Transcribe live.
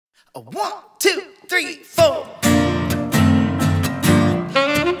1, 2, 3, 4.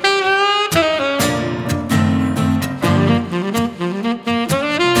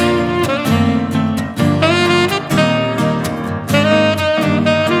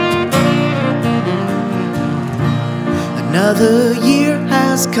 Another year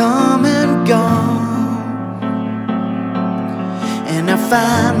has come and gone, and I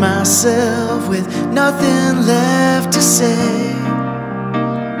find myself with nothing left to say.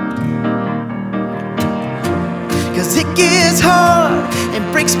 'Cause it gets hard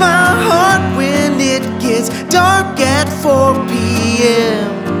and breaks my heart when it gets dark at 4 p.m.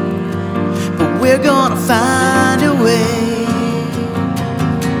 But we're gonna find a way.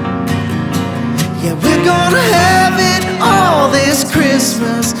 Yeah, we're gonna have it all this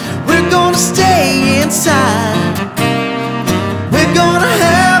Christmas. We're gonna stay inside. We're gonna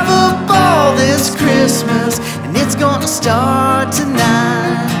have a ball this Christmas, and it's gonna start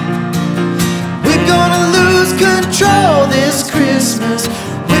tonight. We're gonna lose control this Christmas.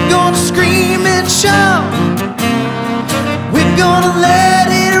 We're gonna scream and shout. We're gonna let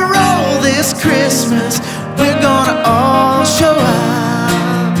it roll this Christmas. We're gonna all show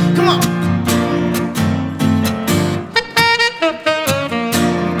out. Come on.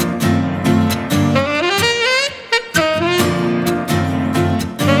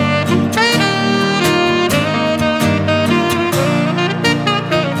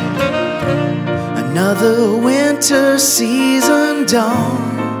 Another winter season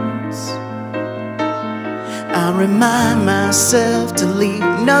dawns. I remind myself to leave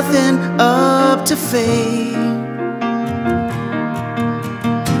nothing up to fate,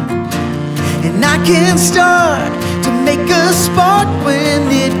 and I can start to make a spark when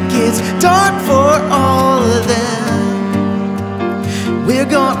it gets dark for all of them. We're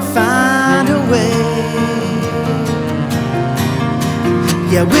gonna find a way.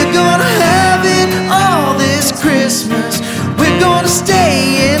 Yeah, we're gonna have it all this Christmas. We're gonna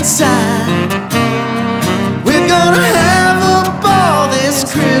stay inside. We're gonna have a ball this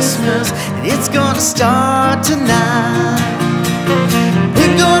Christmas, and it's gonna start tonight.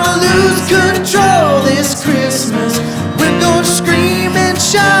 We're gonna lose control this Christmas. We're gonna scream and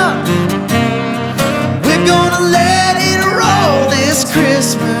shout. We're gonna let it roll this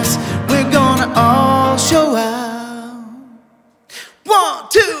Christmas. We're gonna all show out. 1,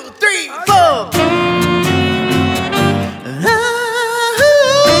 2, 3, 4.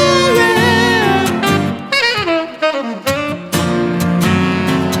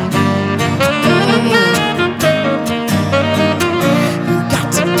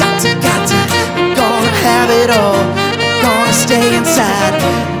 Gonna have it all. Gonna stay inside.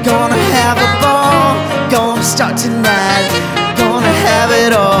 Gonna have a ball. Gonna start tonight. Gonna have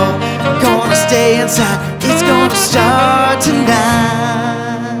it all. Gonna stay inside.